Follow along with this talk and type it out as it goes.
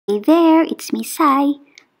Hey there, it's me Sai.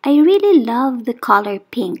 I really love the color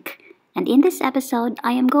pink, and in this episode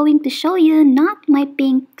I am going to show you not my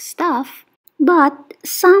pink stuff, but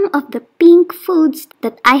some of the pink foods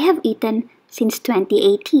that I have eaten since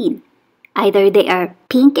 2018. Either they are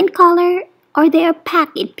pink in color or they are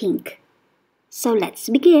packed in pink. So let's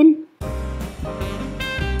begin.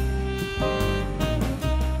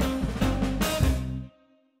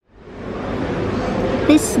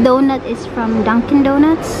 This donut is from Dunkin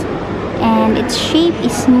Donuts and its shape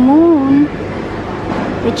is moon,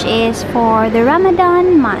 which is for the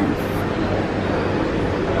Ramadan month.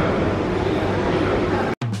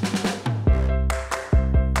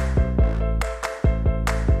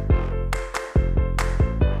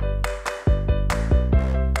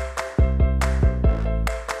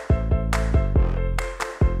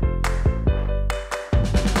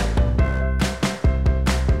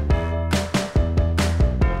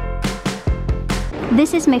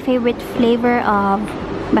 This is my favorite flavor of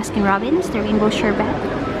Baskin Robbins, the rainbow sherbet.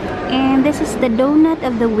 And this is the donut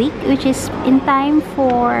of the week, which is in time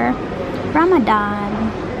for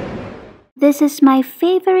Ramadan. This is my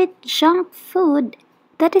favorite junk food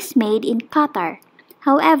that is made in Qatar.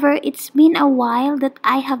 However, it's been a while that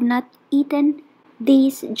I have not eaten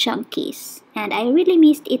these junkies, and I really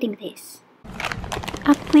missed eating this.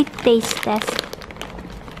 A quick taste test.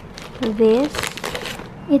 This,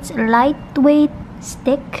 it's lightweight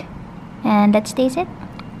stick, and let's taste it.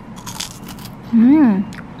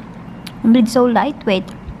 It's so lightweight,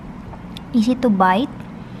 easy to bite.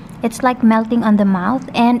 It's like melting on the mouth,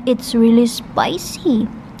 and it's really spicy.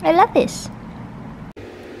 I love this.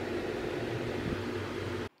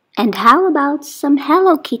 And how about some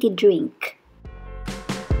Hello Kitty drink?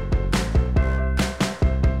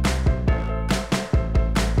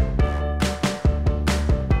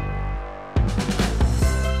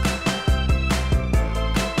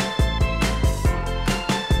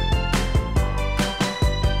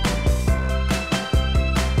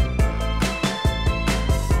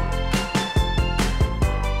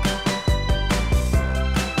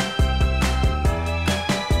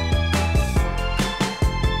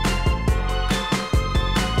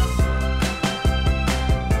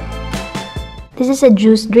 This is a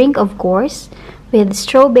juice drink, of course, with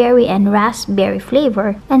strawberry and raspberry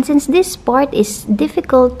flavor. And since this part is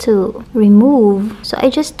difficult to remove, so I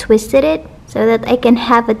just twisted it so that I can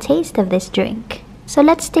have a taste of this drink. So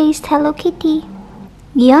let's taste Hello Kitty.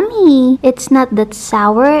 Yummy! It's not that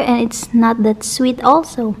sour and it's not that sweet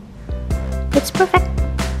also. It's perfect.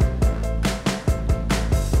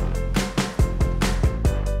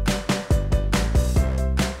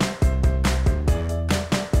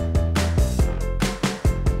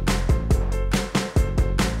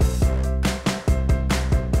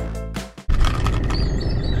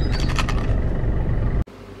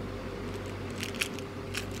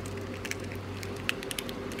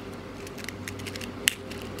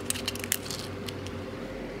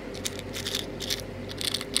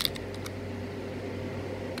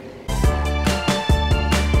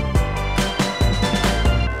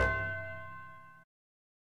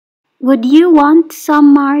 Would you want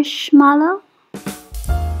some marshmallow?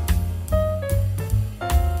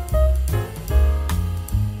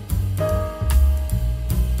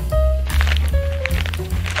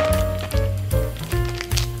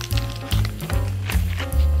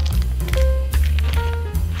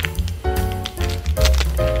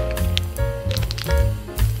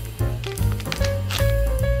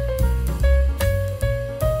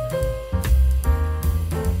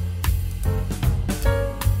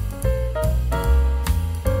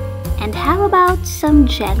 And how about some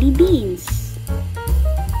jelly beans?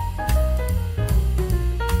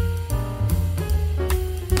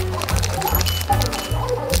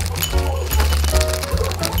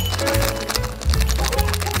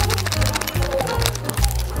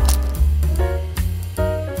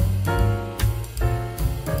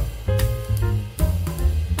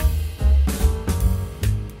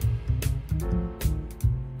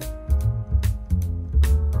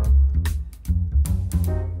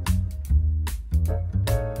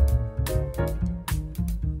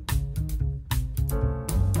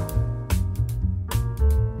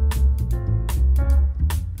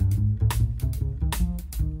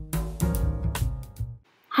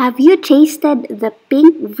 Have you tasted the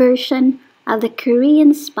pink version of the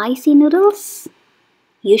Korean spicy noodles?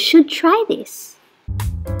 You should try this.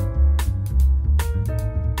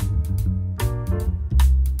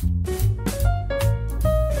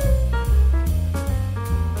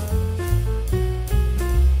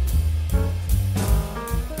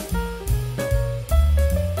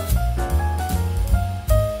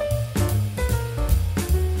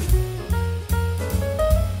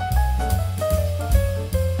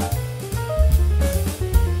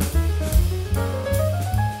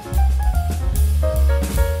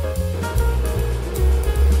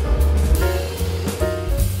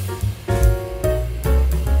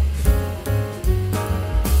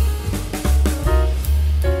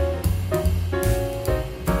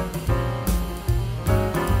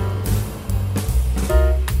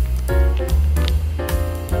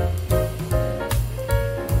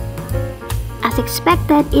 As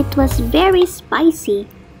expected, it was very spicy,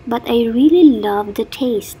 but I really loved the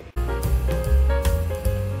taste.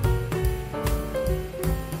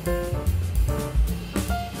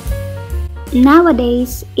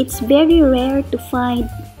 Nowadays, it's very rare to find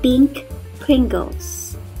pink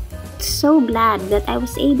Pringles. So glad that I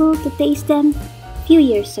was able to taste them a few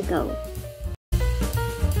years ago.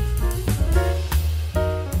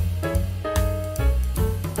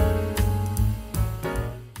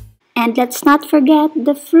 And let's not forget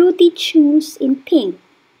the fruity chews in pink,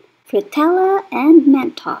 Fruitella and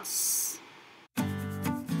Mentos.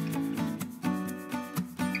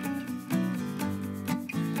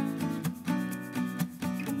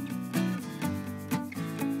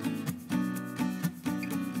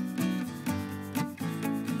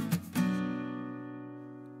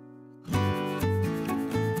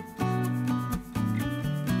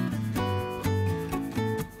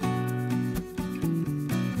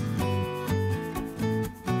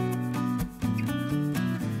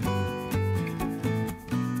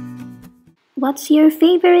 What's your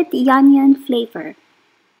favorite Yanyan flavor?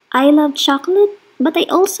 I love chocolate, but I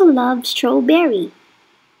also love strawberry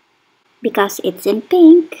because it's in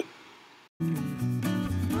pink.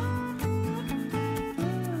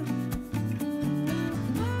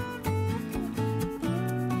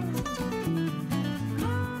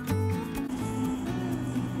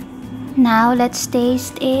 Now let's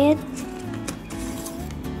taste it.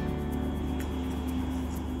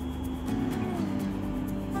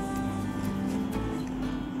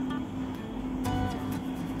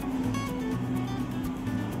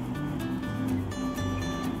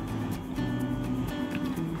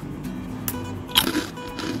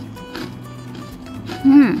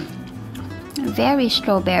 Very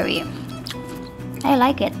strawberry. I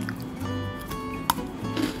like it.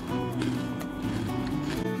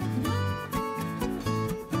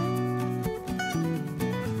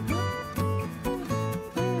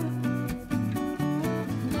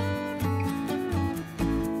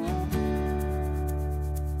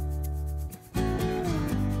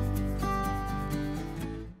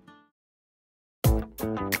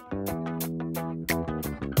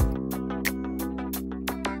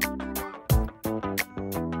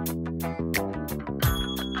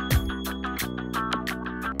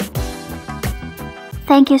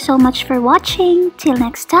 Thank you so much for watching. Till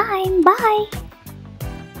next time. Bye!